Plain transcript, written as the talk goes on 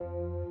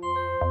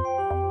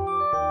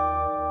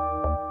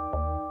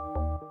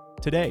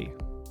Today,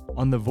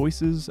 on the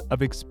Voices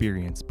of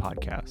Experience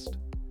podcast,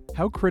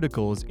 how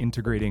critical is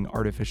integrating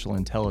artificial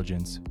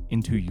intelligence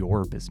into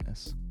your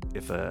business?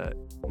 If a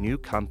new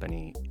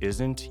company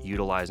isn't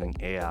utilizing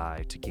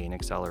AI to gain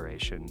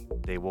acceleration,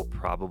 they will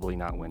probably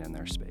not win in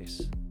their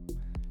space.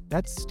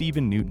 That's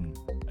Stephen Newton,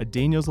 a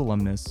Daniels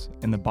alumnus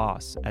and the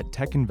boss at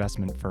tech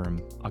investment firm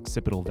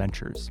Occipital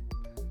Ventures.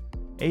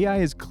 AI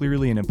is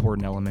clearly an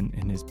important element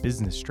in his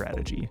business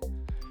strategy,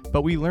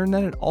 but we learned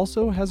that it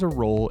also has a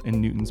role in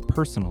Newton's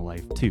personal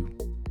life too.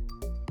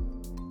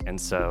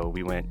 And so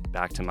we went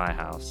back to my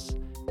house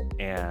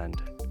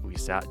and we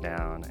sat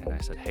down and I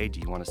said, hey, do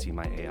you want to see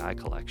my AI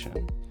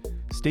collection?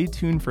 Stay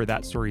tuned for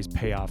that story's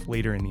payoff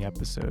later in the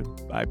episode.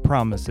 I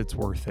promise it's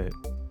worth it.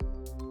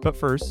 But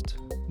first,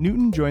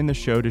 Newton joined the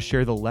show to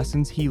share the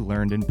lessons he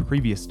learned in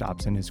previous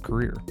stops in his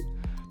career,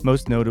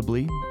 most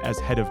notably as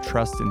head of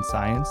trust and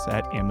science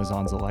at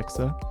Amazon's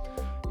Alexa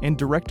and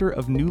director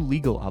of new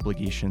legal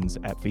obligations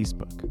at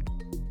Facebook.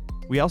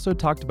 We also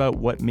talked about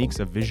what makes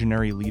a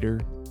visionary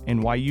leader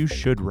and why you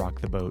should rock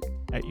the boat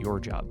at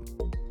your job.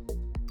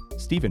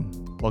 Stephen,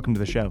 welcome to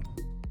the show.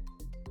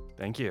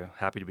 Thank you.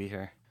 Happy to be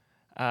here.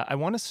 I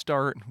want to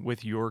start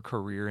with your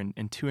career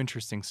and two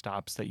interesting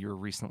stops that you were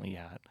recently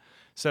at.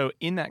 So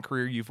in that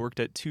career, you've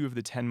worked at two of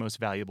the 10 most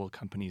valuable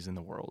companies in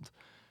the world,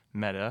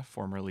 Meta,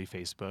 formerly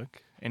Facebook,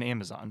 and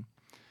Amazon,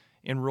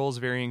 in roles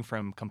varying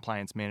from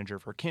compliance manager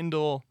for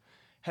Kindle,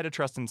 head of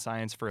trust and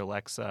science for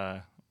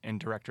Alexa, and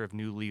director of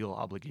new legal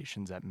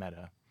obligations at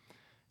Meta.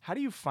 How do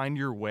you find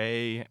your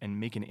way and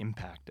make an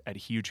impact at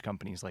huge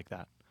companies like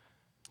that?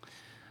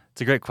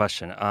 It's a great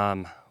question.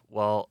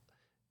 Well,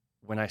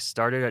 when I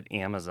started at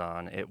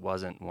Amazon, it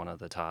wasn't one of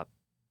the top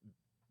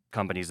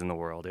companies in the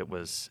world. It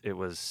was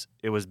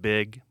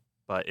big,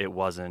 but it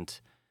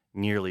wasn't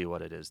nearly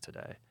what it is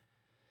today.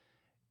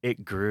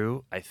 It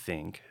grew, I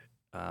think,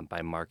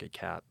 by market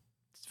cap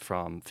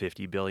from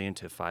 50 billion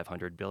to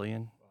 500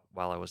 billion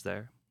while I was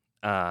there.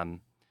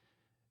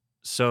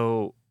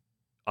 So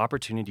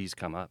opportunities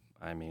come up.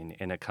 I mean,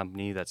 in a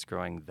company that's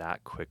growing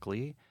that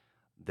quickly,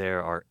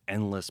 there are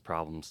endless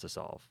problems to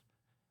solve.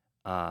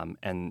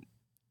 And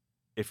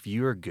if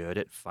you're good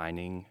at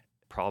finding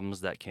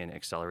problems that can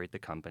accelerate the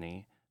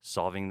company,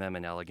 solving them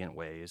in elegant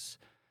ways,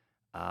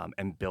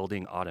 and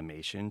building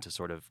automation to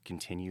sort of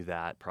continue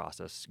that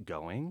process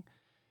going,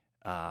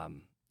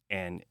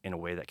 and in a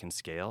way that can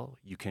scale,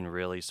 you can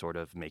really sort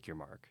of make your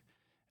mark.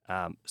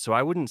 So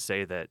I wouldn't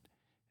say that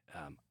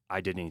I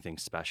did anything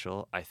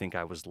special. I think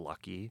I was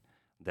lucky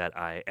that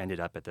I ended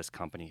up at this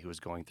company who was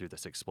going through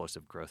this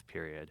explosive growth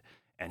period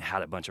and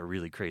had a bunch of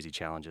really crazy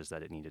challenges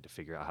that it needed to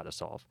figure out how to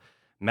solve.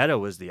 Meta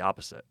was the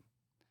opposite.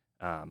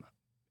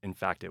 In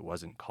fact, it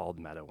wasn't called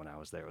Meta when I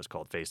was there. It was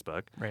called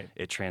Facebook. Right.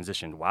 It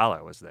transitioned while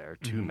I was there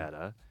to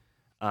Meta.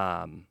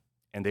 And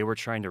they were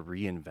trying to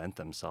reinvent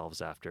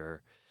themselves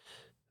after,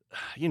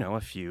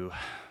 a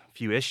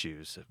few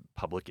issues,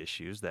 public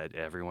issues that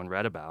everyone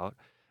read about.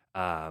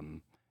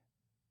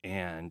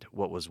 And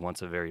what was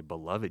once a very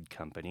beloved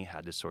company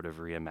had to sort of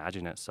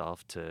reimagine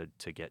itself to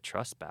get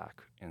trust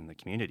back in the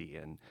community.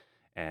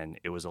 And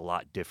it was a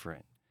lot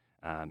different.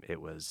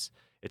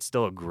 It's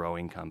still a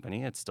growing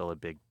company. It's still a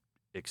big,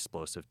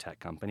 explosive tech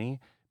company,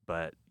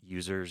 but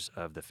users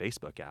of the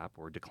Facebook app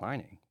were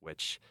declining,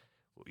 which,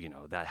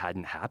 that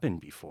hadn't happened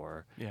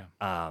before.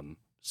 Yeah.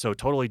 So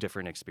totally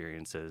different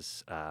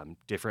experiences,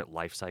 different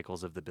life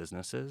cycles of the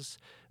businesses,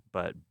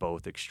 but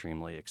both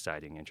extremely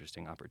exciting,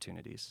 interesting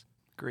opportunities.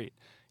 Great.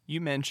 You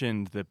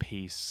mentioned the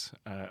pace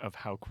of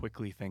how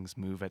quickly things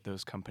move at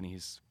those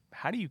companies.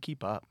 How do you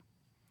keep up?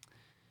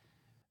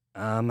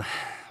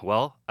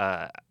 Well,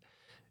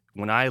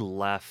 when I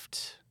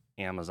left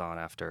Amazon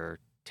after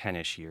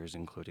 10-ish years,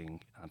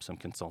 including some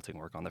consulting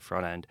work on the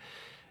front end,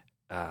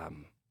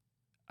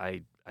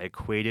 I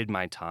equated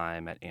my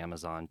time at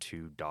Amazon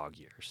to dog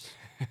years.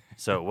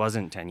 So it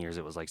wasn't 10 years,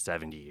 it was like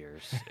 70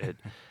 years. It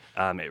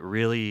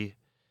really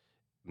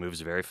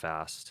moves very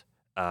fast.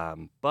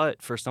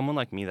 But for someone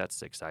like me,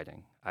 that's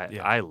exciting.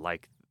 I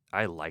like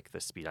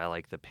the speed. I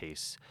like the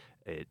pace.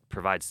 It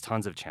provides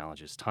tons of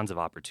challenges, tons of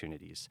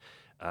opportunities.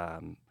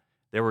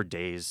 There were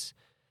days,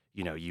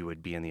 you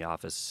would be in the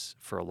office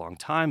for a long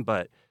time,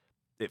 but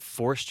it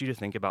forced you to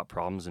think about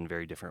problems in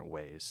very different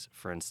ways.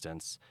 For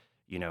instance,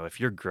 if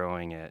you're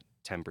growing at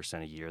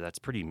 10% a year, that's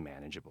pretty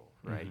manageable,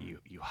 right? Mm-hmm.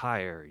 You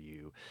hire,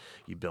 you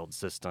build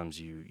systems,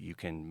 you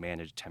can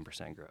manage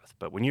 10% growth.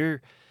 But when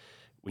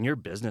your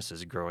business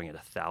is growing at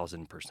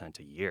 1,000%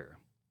 a year,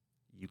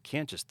 you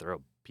can't just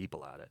throw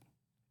people at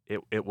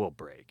it. It will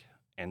break.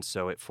 And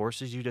so it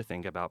forces you to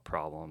think about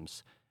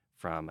problems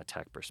from a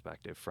tech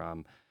perspective,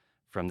 from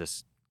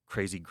this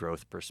crazy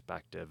growth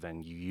perspective,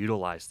 and you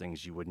utilize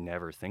things you would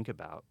never think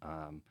about.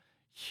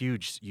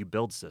 You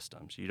build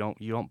systems. You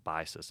don't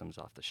buy systems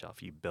off the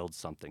shelf. You build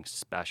something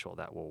special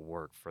that will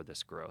work for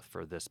this growth,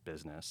 for this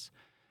business.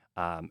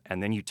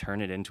 And then you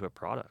turn it into a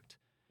product.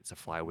 It's a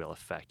flywheel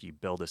effect. You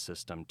build a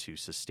system to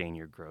sustain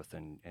your growth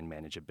and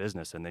manage a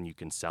business, and then you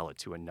can sell it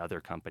to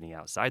another company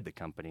outside the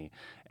company.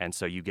 And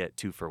so you get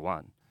 2 for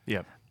 1.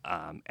 Yeah.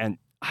 And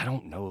I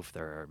don't know if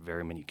there are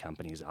very many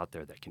companies out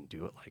there that can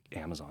do it like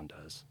Amazon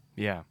does.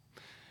 Yeah.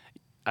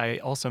 I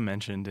also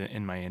mentioned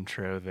in my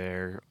intro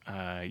there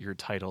your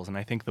titles, and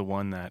I think the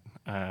one that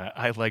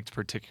I liked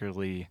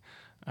particularly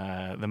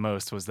the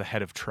most was the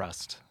head of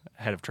trust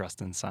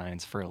and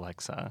science for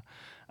Alexa.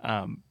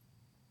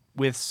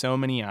 With so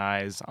many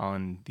eyes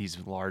on these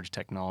large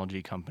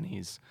technology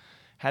companies,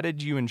 how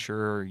did you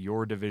ensure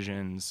your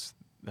divisions,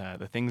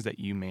 the things that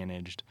you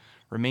managed,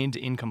 remained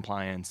in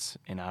compliance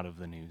and out of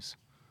the news?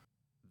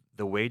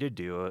 The way to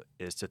do it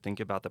is to think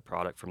about the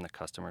product from the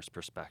customer's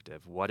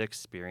perspective. What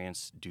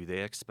experience do they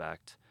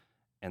expect?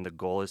 And the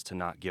goal is to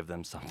not give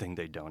them something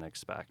they don't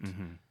expect.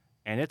 Mm-hmm.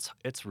 And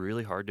it's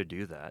really hard to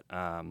do that.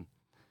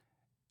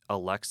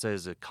 Alexa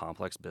is a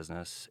complex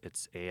business.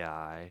 It's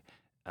AI.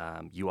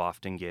 You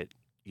often get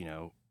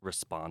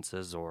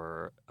responses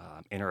or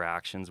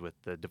interactions with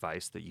the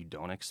device that you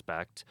don't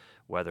expect,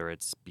 whether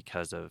it's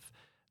because of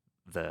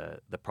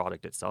the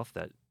product itself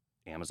that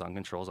Amazon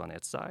controls on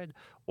its side,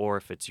 or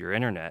if it's your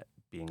internet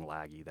being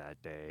laggy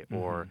that day,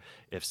 or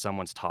if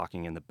someone's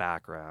talking in the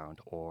background,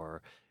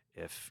 or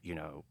if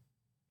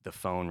the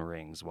phone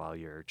rings while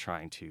you're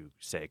trying to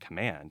say a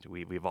command.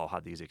 We've all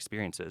had these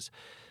experiences.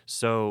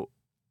 So,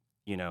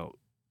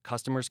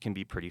 customers can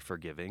be pretty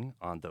forgiving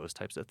on those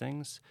types of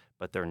things,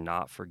 but they're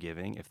not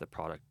forgiving if the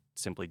product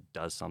simply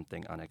does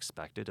something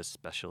unexpected,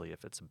 especially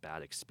if it's a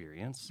bad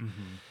experience.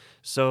 Mm-hmm.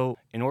 So,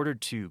 in order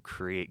to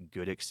create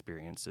good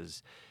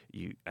experiences,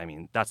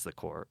 that's the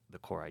core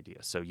idea.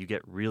 So, you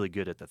get really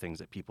good at the things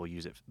that people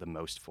use it the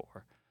most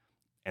for.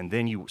 And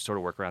then you sort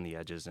of work around the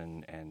edges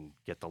and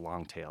get the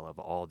long tail of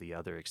all the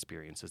other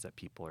experiences that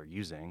people are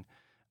using.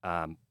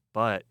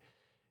 But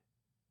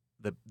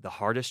the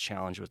hardest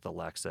challenge with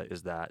Alexa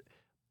is that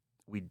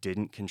we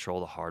didn't control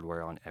the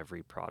hardware on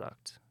every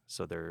product.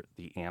 So they're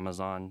the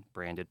Amazon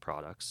branded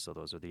products. So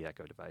those are the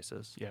Echo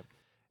devices. Yep.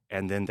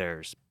 And then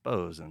there's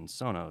Bose and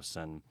Sonos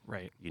and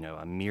Right.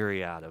 a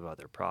myriad of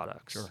other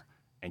products. Sure.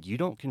 And you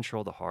don't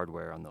control the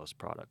hardware on those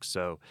products.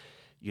 So,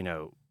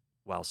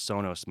 while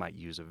Sonos might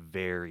use a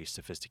very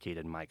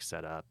sophisticated mic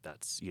setup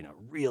that's,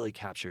 really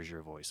captures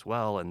your voice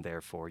well, and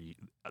therefore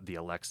the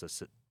Alexa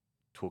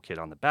toolkit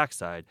on the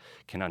backside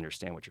can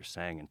understand what you're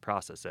saying and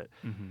process it.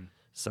 Mm-hmm.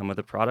 Some of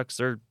the products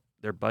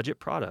they're budget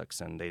products,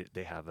 and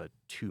they have a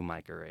 2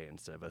 mic array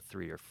instead of a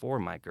 3 or 4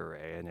 mic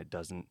array, and it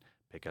doesn't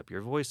pick up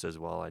your voice as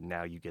well, and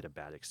now you get a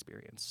bad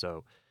experience.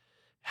 So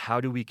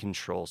how do we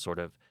control sort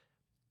of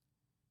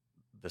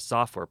the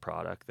software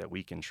product that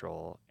we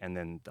control and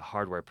then the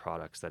hardware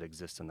products that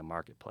exist in the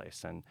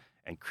marketplace, and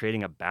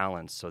creating a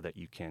balance so that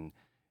you can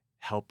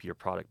help your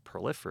product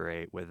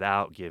proliferate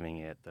without giving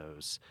it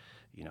those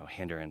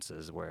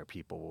hindrances where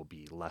people will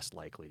be less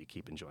likely to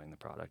keep enjoying the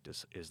product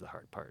is the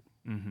hard part.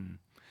 Mm-hmm.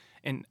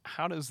 And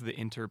how does the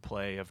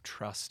interplay of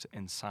trust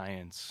and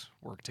science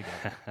work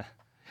together?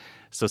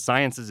 So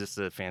science is just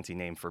a fancy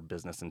name for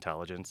business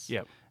intelligence.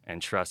 Yep.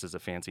 And trust is a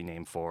fancy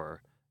name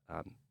for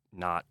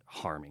not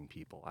harming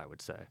people, I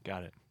would say.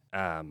 Got it.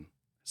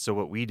 So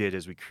what we did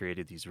is we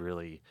created these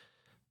really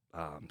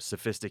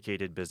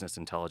sophisticated business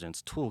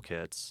intelligence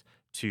toolkits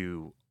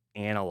to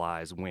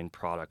analyze when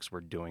products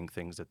were doing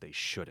things that they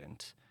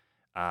shouldn't.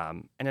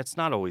 And it's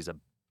not always a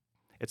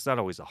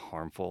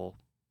harmful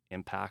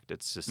impact.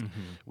 It's just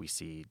we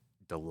see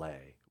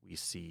delay. We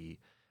see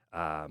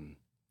an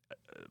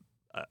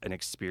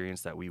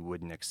experience that we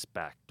wouldn't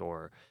expect,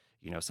 or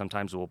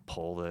sometimes we'll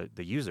poll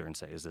the user and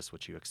say, is this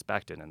what you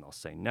expected? And they'll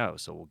say no.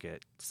 So we'll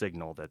get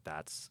signal that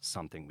that's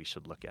something we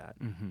should look at.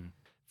 Mm-hmm.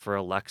 For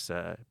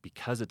Alexa,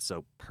 because it's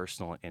so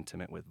personal and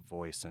intimate with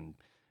voice and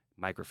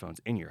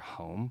microphones in your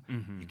home,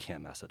 you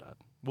can't mess it up.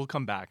 We'll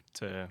come back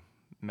to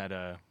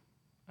Meta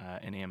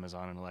and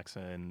Amazon and Alexa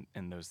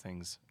and those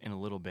things in a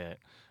little bit.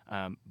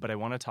 But I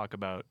want to talk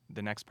about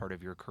the next part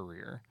of your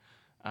career.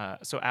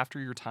 So after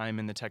your time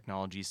in the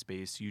technology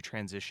space, you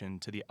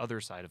transitioned to the other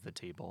side of the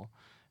table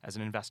as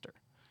an investor.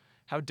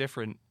 How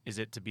different is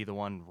it to be the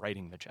one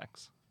writing the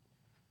checks?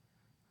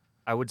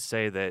 I would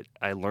say that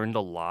I learned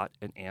a lot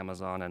at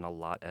Amazon and a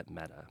lot at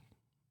Meta.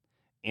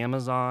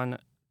 Amazon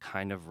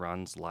kind of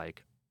runs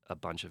like a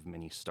bunch of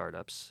mini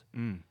startups.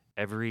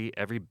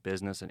 Every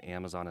business at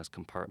Amazon is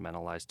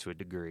compartmentalized to a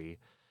degree,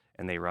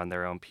 and they run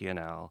their own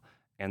P&L,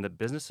 and the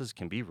businesses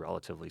can be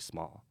relatively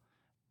small.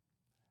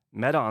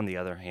 Meta, on the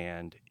other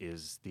hand,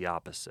 is the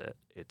opposite.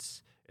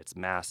 It's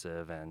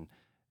massive, and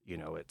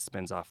it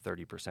spins off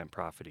 30%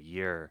 profit a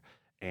year,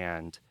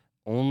 and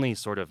only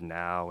sort of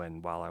now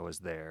and while I was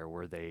there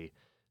were they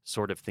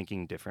sort of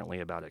thinking differently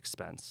about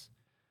expense.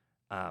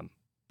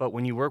 But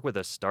when you work with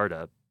a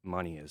startup,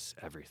 money is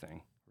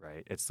everything,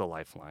 right? It's the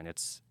lifeline.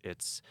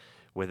 It's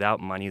without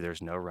money,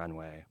 there's no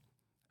runway.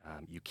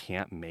 You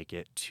can't make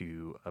it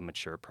to a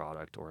mature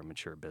product or a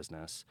mature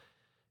business.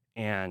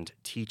 And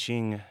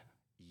teaching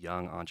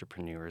young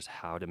entrepreneurs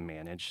how to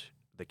manage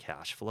the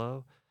cash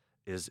flow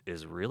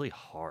is really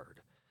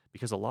hard,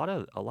 because a lot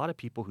of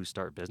people who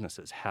start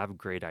businesses have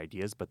great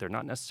ideas, but they're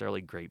not necessarily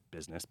great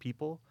business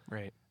people.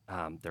 Right.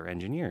 They're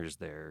engineers.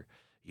 They're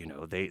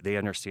they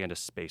understand a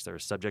space. They're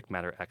a subject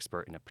matter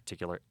expert in a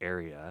particular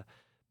area,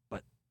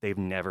 but they've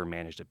never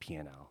managed a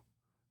P&L.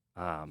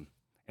 And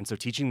so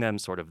teaching them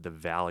sort of the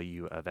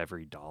value of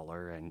every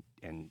dollar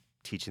and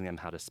teaching them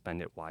how to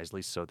spend it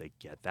wisely so they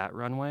get that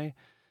runway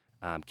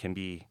can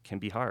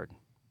be hard.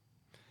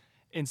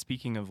 And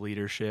speaking of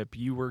leadership,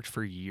 you worked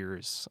for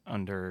years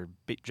under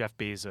Jeff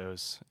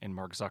Bezos and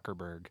Mark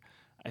Zuckerberg.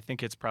 I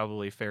think it's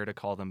probably fair to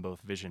call them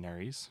both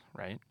visionaries,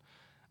 right?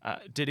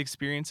 Did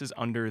experiences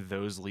under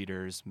those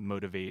leaders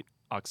motivate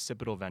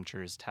Occipital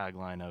Ventures'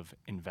 tagline of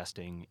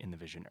investing in the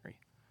visionary?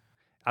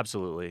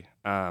 Absolutely.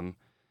 I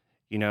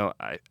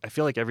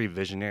feel like every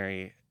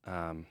visionary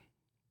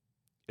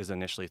is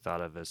initially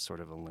thought of as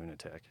sort of a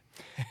lunatic.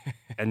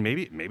 And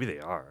maybe they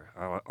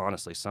are.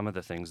 Honestly, some of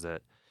the things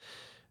that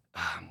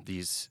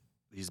these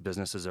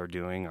businesses are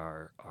doing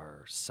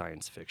are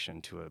science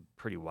fiction to a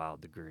pretty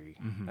wild degree.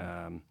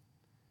 Mm-hmm.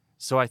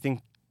 So I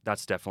think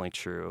that's definitely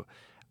true.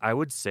 I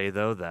would say,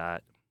 though,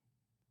 that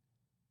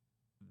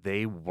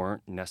they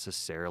weren't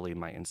necessarily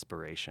my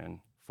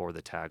inspiration for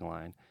the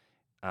tagline.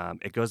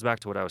 It goes back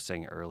to what I was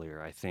saying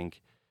earlier. I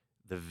think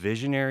the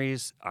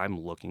visionaries I'm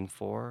looking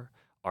for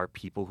are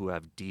people who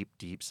have deep,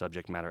 deep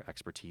subject matter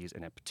expertise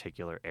in a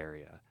particular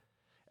area.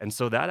 And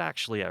so that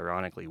actually,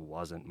 ironically,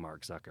 wasn't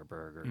Mark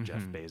Zuckerberg or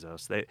Jeff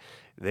Bezos.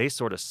 They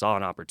sort of saw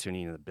an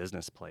opportunity in the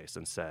business place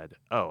and said,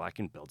 oh, I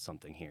can build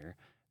something here.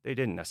 They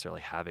didn't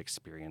necessarily have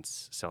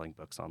experience selling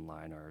books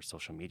online or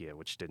social media,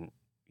 which didn't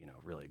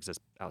really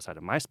exist outside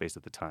of MySpace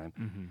at the time.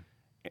 Mm-hmm.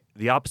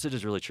 The opposite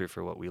is really true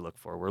for what we look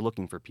for. We're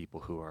looking for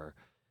people who are,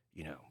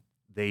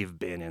 they've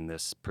been in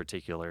this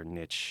particular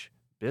niche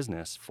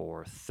business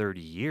for 30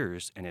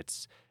 years, and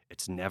it's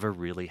never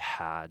really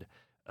had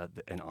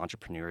an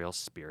entrepreneurial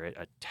spirit,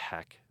 a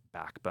tech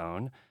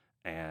backbone.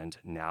 And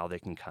now they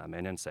can come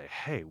in and say,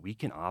 hey, we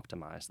can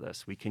optimize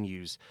this. We can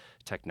use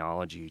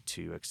technology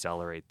to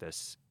accelerate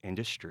this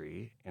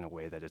industry in a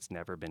way that it's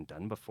never been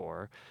done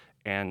before.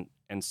 And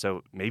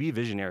so maybe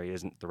visionary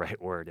isn't the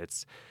right word.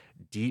 It's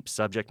deep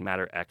subject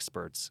matter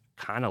experts,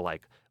 kind of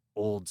like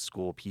old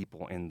school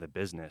people in the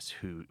business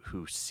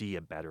who see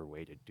a better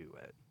way to do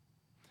it.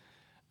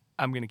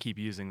 I'm going to keep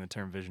using the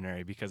term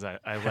visionary because I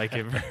like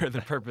it for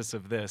the purpose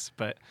of this.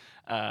 But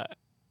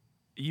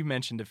you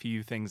mentioned a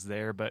few things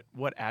there, but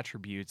what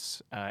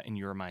attributes in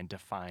your mind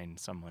define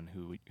someone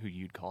who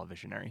you'd call a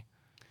visionary?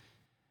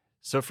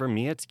 So for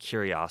me, it's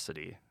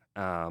curiosity.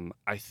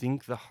 I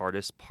think the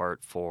hardest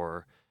part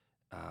for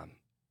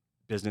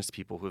business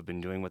people who have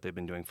been doing what they've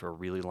been doing for a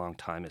really long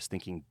time is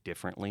thinking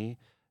differently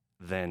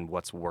than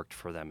what's worked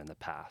for them in the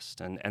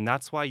past. And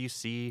that's why you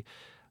see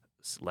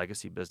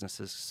legacy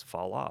businesses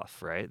fall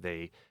off, right?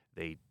 They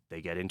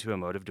get into a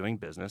mode of doing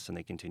business and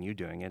they continue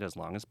doing it as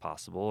long as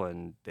possible,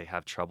 and they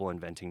have trouble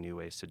inventing new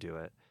ways to do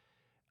it.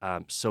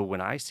 So when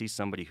I see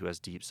somebody who has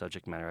deep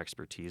subject matter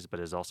expertise but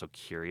is also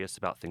curious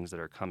about things that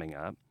are coming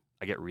up,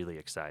 I get really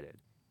excited.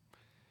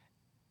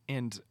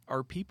 And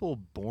are people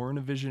born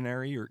a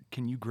visionary, or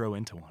can you grow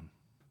into one?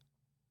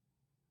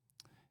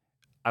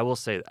 I will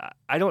say that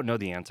I don't know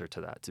the answer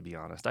to that, to be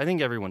honest. I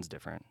think everyone's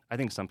different. I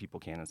think some people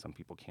can and some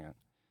people can't.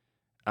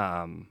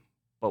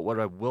 But what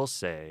I will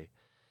say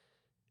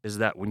is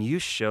that when you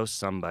show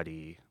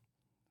somebody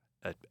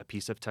a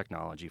piece of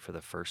technology for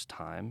the first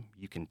time,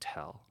 you can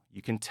tell.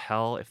 You can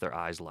tell if their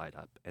eyes light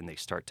up and they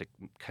start to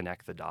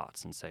connect the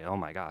dots and say, oh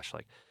my gosh,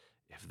 like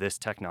if this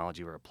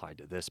technology were applied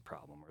to this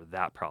problem or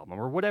that problem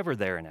or whatever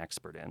they're an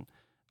expert in,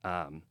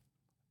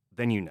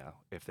 then you know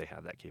if they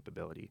have that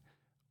capability.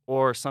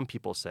 Or some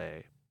people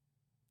say,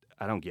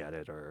 I don't get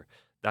it, or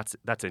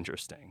that's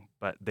interesting,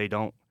 but they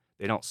don't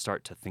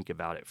start to think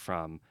about it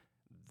from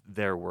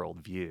their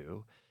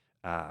worldview.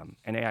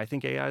 And I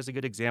think AI is a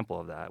good example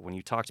of that. When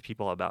you talk to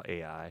people about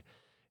AI,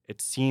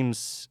 it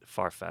seems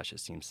far-fetched, it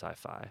seems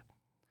sci-fi.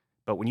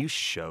 But when you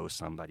show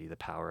somebody the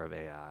power of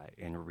AI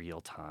in real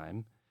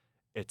time,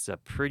 it's a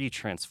pretty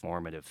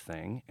transformative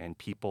thing, and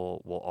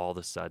people will all of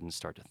a sudden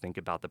start to think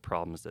about the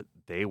problems that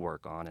they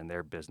work on in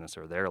their business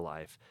or their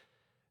life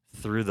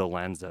through the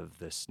lens of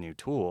this new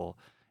tool,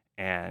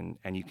 and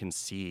you can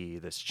see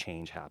this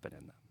change happen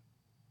in them.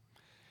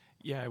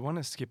 Yeah, I want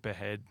to skip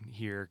ahead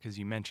here because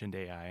you mentioned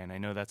AI, and I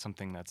know that's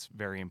something that's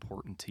very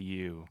important to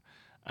you.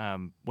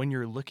 When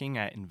you're looking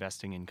at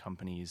investing in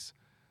companies,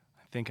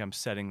 I think I'm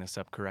setting this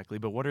up correctly,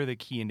 but what are the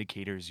key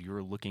indicators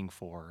you're looking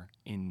for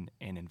in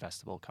an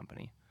investable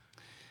company?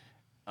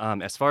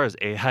 As far as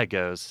AI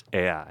goes,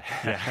 AI.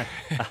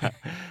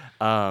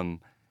 Yeah.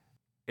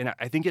 And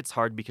I think it's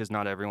hard because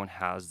not everyone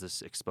has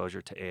this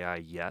exposure to AI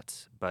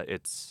yet, but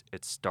it's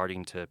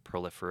starting to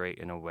proliferate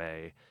in a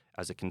way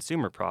as a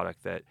consumer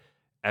product that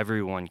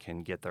everyone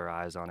can get their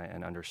eyes on it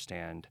and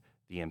understand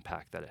the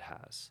impact that it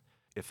has.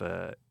 If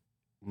a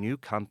new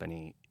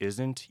company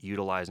isn't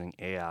utilizing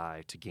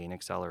AI to gain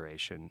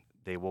acceleration,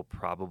 they will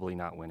probably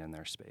not win in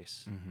their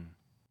space. Mm-hmm.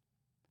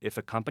 If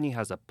a company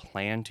has a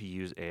plan to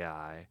use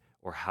AI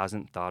or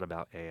hasn't thought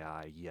about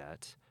AI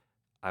yet,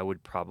 I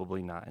would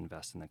probably not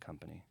invest in the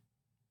company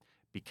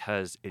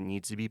because it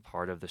needs to be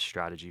part of the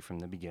strategy from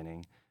the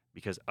beginning.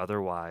 because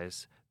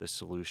otherwise the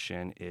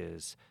solution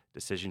is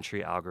decision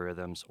tree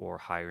algorithms or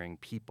hiring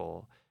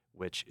people,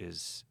 which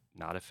is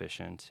not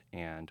efficient,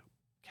 and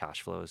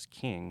cash flow is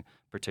king,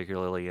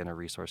 particularly in a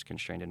resource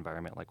constrained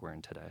environment like we're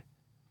in today.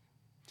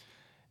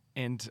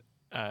 And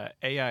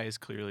AI is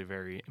clearly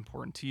very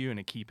important to you and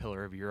a key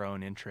pillar of your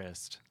own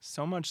interest,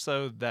 so much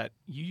so that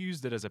you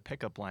used it as a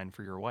pickup line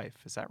for your wife.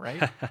 Is that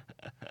right?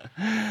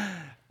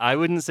 I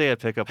wouldn't say a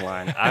pickup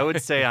line. I would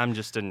say I'm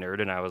just a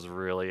nerd, and I was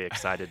really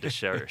excited to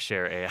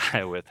share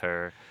AI with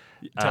her.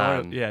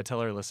 Tell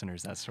our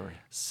listeners that story.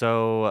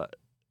 So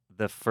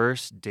the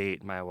first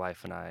date my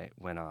wife and I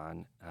went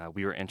on,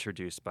 we were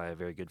introduced by a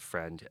very good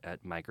friend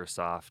at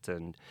Microsoft,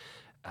 and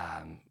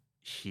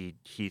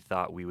he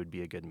thought we would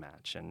be a good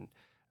match. And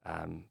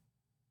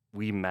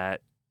we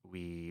met.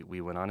 We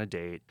went on a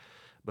date.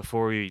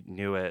 Before we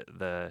knew it,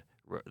 the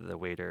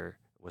waiter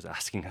was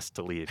asking us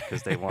to leave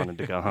because they wanted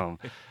to go home.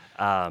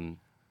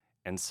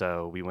 And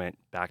so we went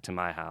back to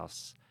my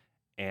house,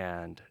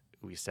 and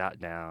we sat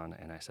down,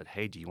 and I said,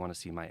 "Hey, do you want to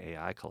see my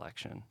AI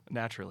collection?"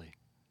 Naturally.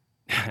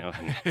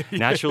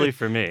 Naturally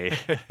for me.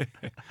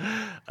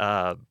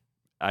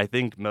 I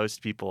think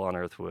most people on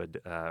Earth would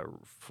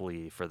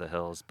flee for the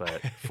hills,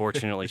 but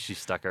fortunately she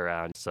stuck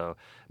around. So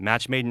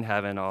match made in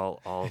heaven,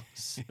 all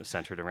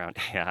centered around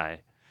AI.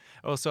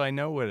 Oh, so I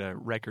know what a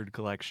record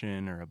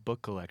collection or a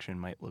book collection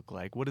might look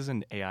like. What is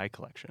an AI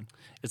collection?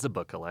 It's a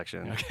book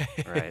collection,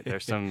 Okay. right?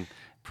 There's some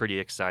pretty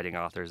exciting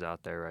authors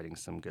out there writing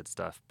some good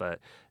stuff. But,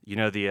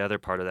 the other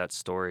part of that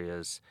story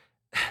is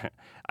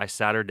I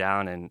sat her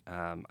down and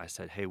I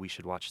said, "Hey, we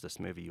should watch this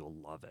movie. You'll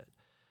love it."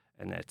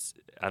 And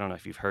I don't know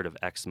if you've heard of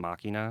Ex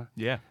Machina.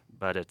 Yeah.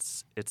 But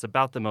it's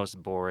about the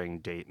most boring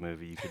date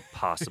movie you could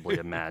possibly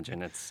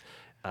imagine.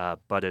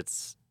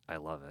 I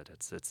love it.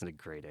 It's a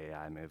great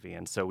AI movie.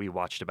 And so we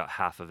watched about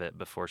half of it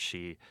before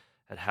she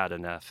had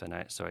enough,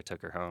 and so I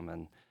took her home,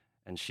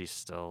 and she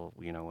still,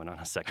 went on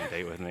a second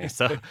date with me.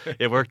 So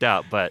it worked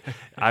out. But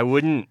I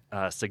wouldn't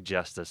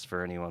suggest this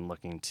for anyone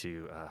looking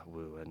to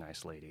woo a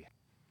nice lady.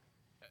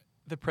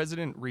 The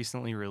president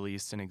recently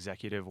released an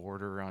executive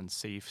order on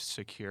safe,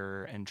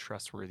 secure, and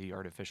trustworthy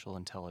artificial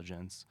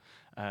intelligence,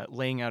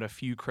 laying out a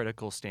few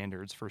critical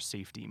standards for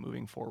safety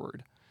moving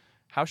forward.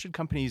 How should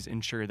companies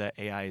ensure that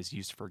AI is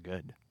used for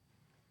good?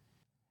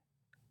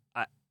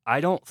 I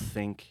don't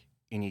think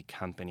any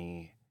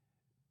company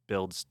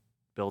builds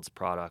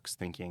products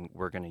thinking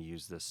we're going to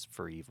use this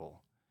for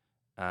evil.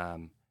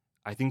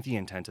 I think the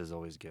intent is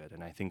always good,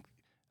 and I think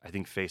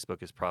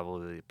Facebook is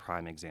probably the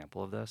prime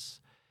example of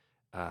this.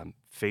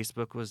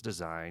 Facebook was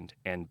designed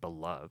and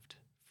beloved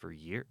for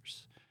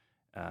years.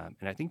 And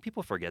I think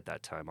people forget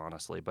that time,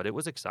 honestly, but it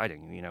was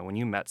exciting. When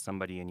you met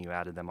somebody and you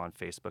added them on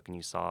Facebook and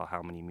you saw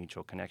how many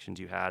mutual connections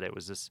you had, it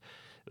was this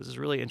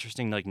really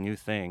interesting, new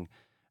thing.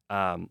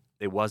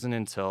 It wasn't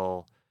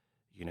until,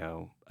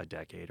 a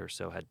decade or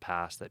so had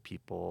passed that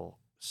people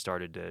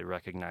started to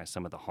recognize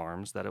some of the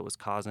harms that it was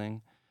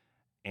causing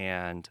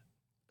and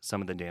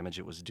some of the damage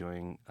it was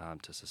doing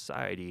to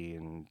society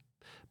and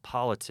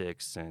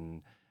politics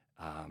and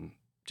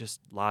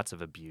just lots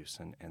of abuse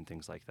and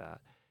things like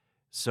that.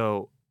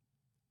 So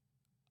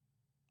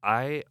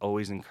I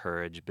always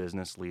encourage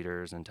business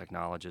leaders and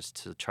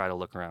technologists to try to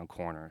look around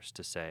corners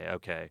to say,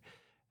 okay,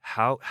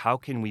 how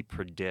can we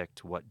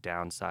predict what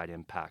downside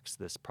impacts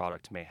this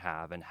product may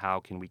have, and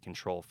how can we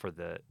control for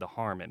the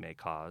harm it may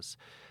cause?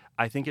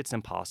 I think it's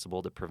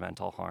impossible to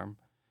prevent all harm.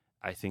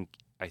 I think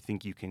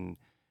you can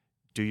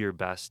do your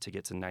best to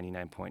get to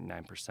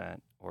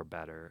 99.9% or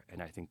better,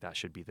 and I think that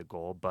should be the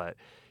goal. But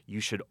you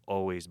should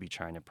always be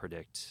trying to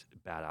predict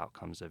bad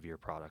outcomes of your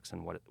products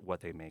and what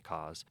they may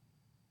cause.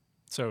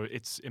 So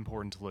it's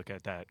important to look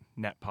at that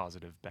net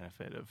positive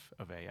benefit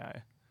of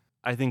AI.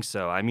 I think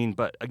so. I mean,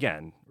 but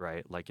again,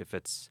 right? Like if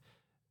it's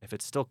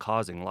still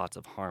causing lots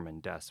of harm and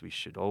deaths, we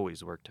should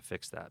always work to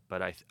fix that.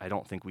 But I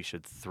don't think we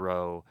should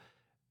throw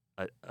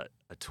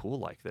a tool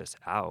like this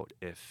out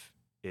if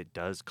it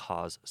does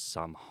cause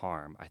some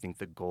harm. I think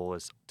the goal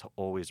is to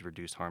always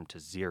reduce harm to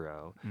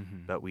zero,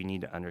 but we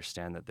need to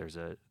understand that there's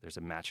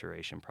a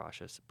maturation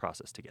process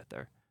to get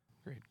there.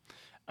 Great.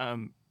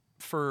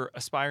 For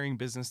aspiring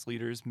business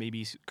leaders,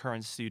 maybe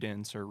current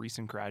students or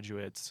recent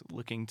graduates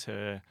looking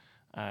to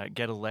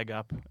get a leg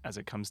up as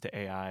it comes to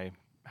AI,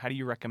 how do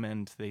you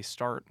recommend they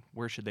start?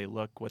 Where should they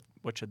look?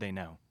 What should they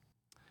know?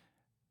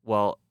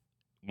 Well,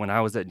 when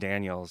I was at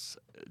Daniels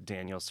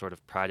sort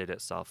of prided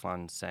itself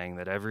on saying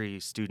that every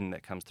student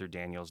that comes through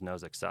Daniels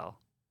knows Excel.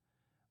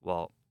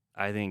 Well,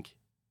 I think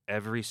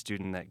every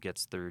student that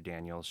gets through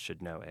Daniels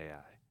should know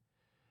AI.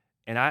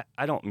 And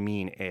I don't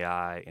mean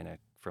AI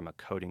from a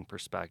coding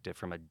perspective,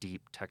 from a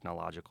deep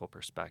technological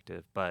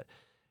perspective, but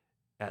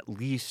at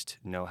least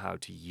know how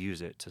to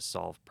use it to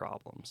solve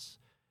problems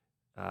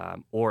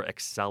or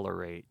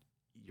accelerate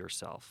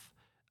yourself.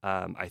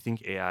 I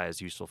think AI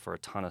is useful for a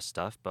ton of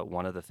stuff, but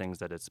one of the things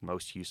that it's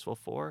most useful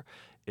for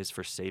is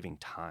for saving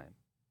time.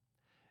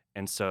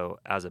 And so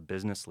as a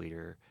business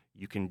leader,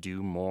 you can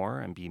do more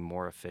and be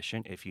more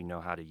efficient if you know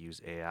how to use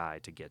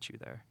AI to get you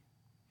there.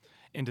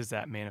 And does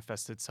that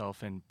manifest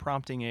itself in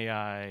prompting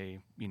AI,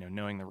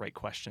 knowing the right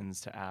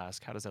questions to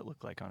ask? How does that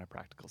look like on a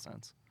practical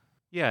sense?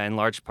 Yeah, in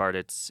large part,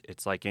 it's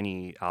like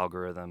any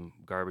algorithm,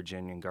 garbage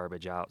in and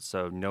garbage out.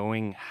 So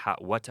knowing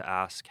what to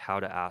ask, how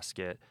to ask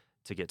it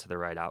to get to the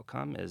right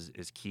outcome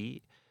is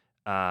key.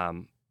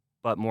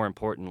 But more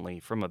importantly,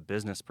 from a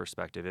business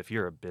perspective, if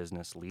you're a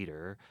business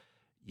leader,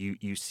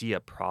 you see a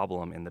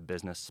problem in the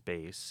business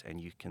space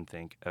and you can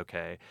think,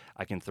 okay,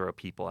 I can throw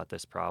people at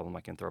this problem,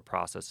 I can throw a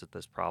process at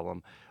this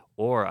problem,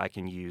 or I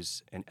can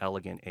use an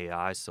elegant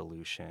AI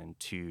solution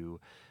to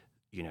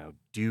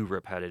do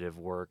repetitive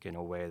work in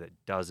a way that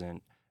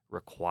doesn't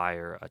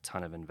require a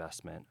ton of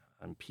investment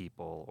on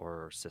people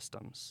or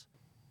systems.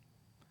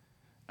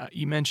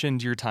 You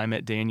mentioned your time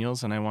at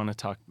Daniels, and I want to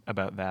talk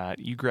about that.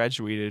 You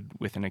graduated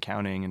with an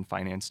accounting and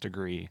finance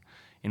degree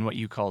in what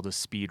you called a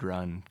speed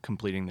run,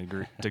 completing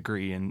the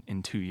degree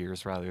in 2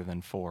 years rather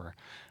than 4.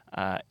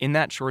 In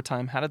that short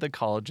time, how did the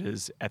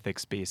college's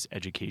ethics-based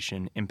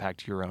education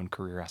impact your own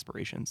career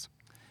aspirations?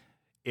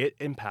 It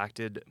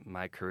impacted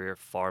my career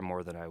far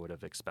more than I would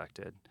have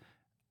expected.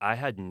 I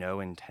had no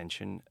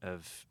intention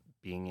of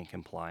being in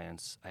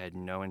compliance. I had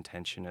no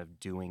intention of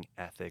doing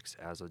ethics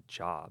as a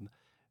job.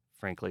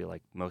 Frankly,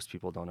 like most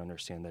people don't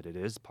understand that it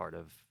is part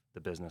of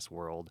the business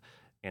world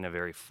in a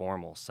very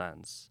formal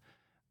sense.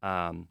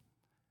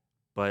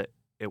 But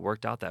it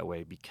worked out that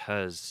way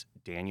because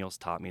Daniels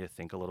taught me to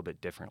think a little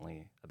bit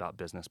differently about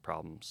business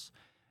problems.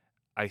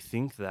 I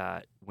think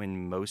that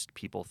when most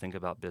people think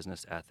about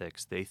business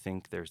ethics, they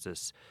think there's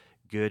this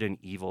good and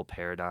evil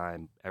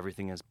paradigm,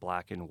 everything is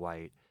black and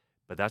white,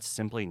 but that's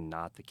simply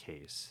not the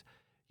case.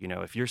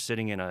 If you're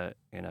sitting in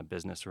a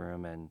business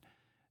room and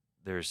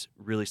there's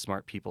really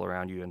smart people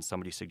around you and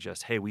somebody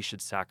suggests, hey, we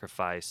should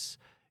sacrifice,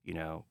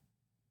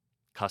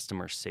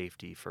 customer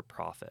safety for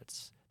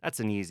profits. That's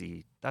an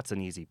easy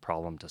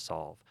problem to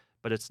solve,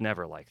 but it's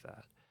never like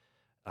that.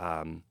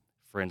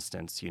 For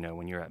instance,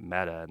 when you're at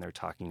Meta and they're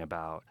talking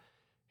about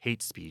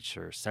hate speech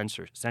or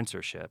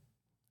censorship,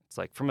 it's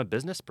like from a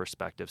business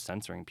perspective,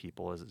 censoring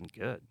people isn't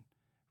good,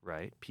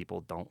 right?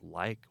 People don't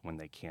like when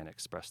they can't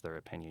express their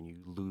opinion.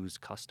 You lose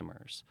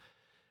customers.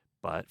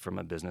 But from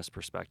a business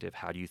perspective,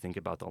 how do you think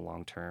about the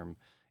long-term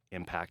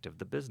impact of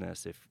the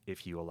business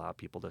if you allow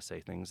people to say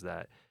things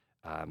that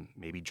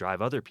maybe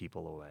drive other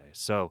people away?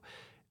 So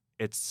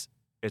it's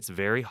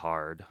very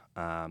hard.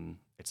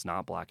 It's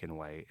not black and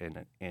white.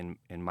 And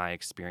in my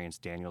experience,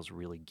 Daniels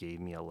really gave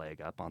me a leg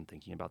up on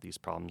thinking about these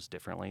problems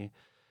differently,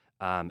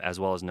 as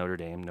well as Notre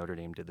Dame. Notre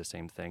Dame did the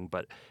same thing.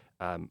 But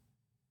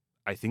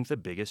I think the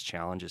biggest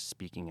challenge is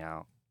speaking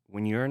out.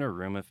 When you're in a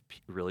room of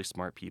really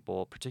smart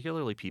people,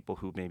 particularly people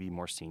who may be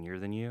more senior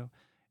than you,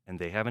 and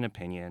they have an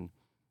opinion,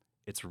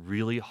 it's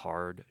really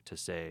hard to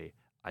say,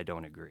 I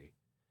don't agree.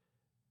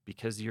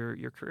 Because your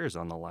career is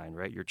on the line,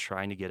 right? You're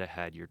trying to get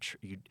ahead.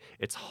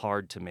 It's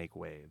hard to make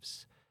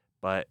waves.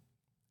 But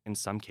in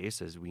some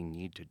cases, we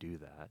need to do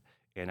that.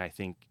 And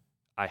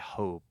I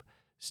hope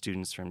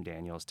students from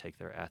Daniels take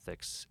their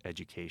ethics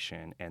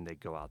education and they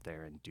go out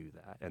there and do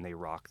that. And they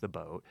rock the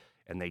boat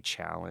and they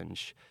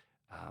challenge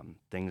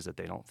things that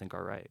they don't think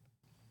are right.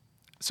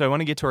 So I want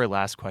to get to our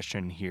last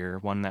question here,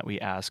 one that we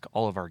ask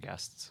all of our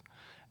guests.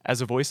 As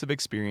a voice of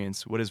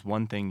experience, what is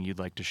one thing you'd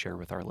like to share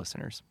with our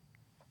listeners?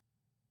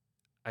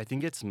 I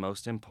think it's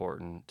most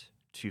important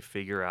to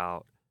figure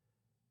out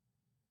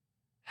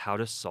how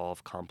to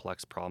solve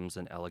complex problems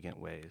in elegant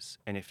ways.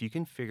 And if you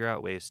can figure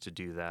out ways to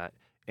do that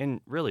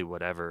in really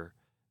whatever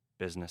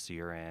business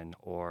you're in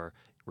or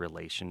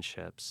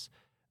relationships,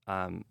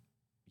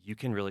 you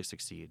can really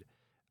succeed.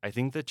 I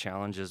think the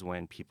challenge is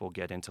when people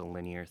get into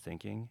linear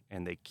thinking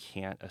and they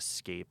can't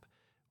escape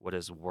what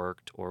has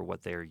worked or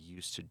what they're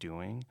used to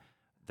doing,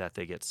 that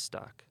they get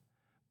stuck.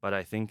 But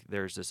I think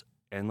there's this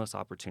endless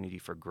opportunity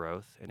for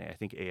growth, and I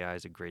think AI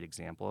is a great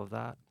example of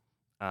that,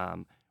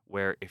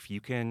 where if you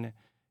can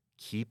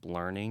keep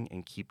learning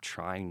and keep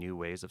trying new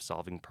ways of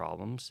solving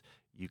problems,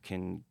 you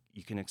can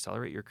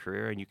accelerate your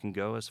career and you can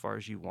go as far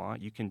as you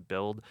want. You can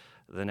build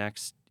the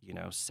next,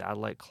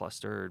 satellite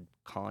cluster or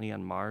colony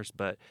on Mars,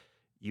 but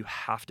you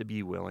have to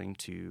be willing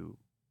to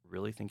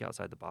really think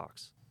outside the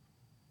box.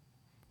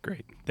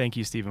 Great. Thank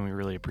you, Stephen. We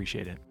really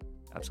appreciate it.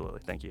 Absolutely.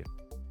 Thank you.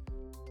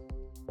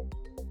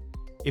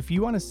 If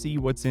you want to see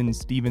what's in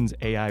Stephen's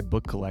AI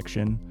book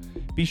collection,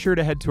 be sure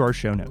to head to our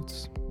show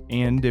notes.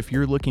 And if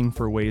you're looking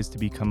for ways to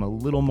become a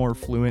little more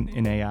fluent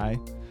in AI,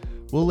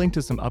 we'll link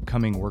to some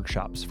upcoming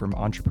workshops from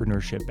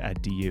Entrepreneurship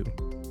at DU.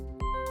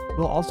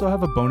 We'll also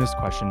have a bonus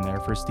question there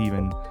for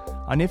Stephen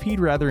on if he'd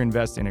rather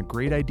invest in a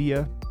great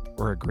idea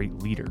or a great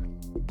leader.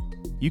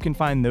 You can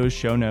find those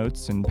show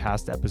notes and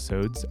past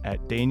episodes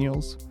at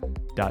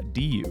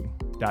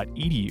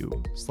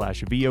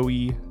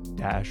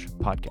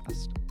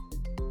daniels.du.edu/VOE-podcast.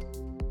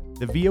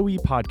 The VOE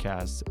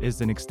podcast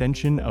is an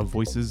extension of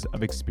Voices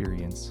of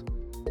Experience,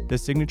 the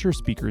signature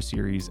speaker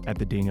series at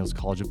the Daniels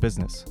College of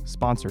Business,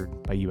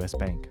 sponsored by U.S.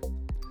 Bank.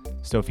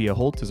 Sophia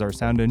Holt is our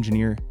sound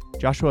engineer.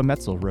 Joshua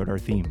Metzel wrote our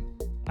theme.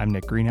 I'm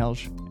Nick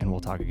Greenhalgh, and we'll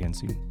talk again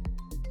soon.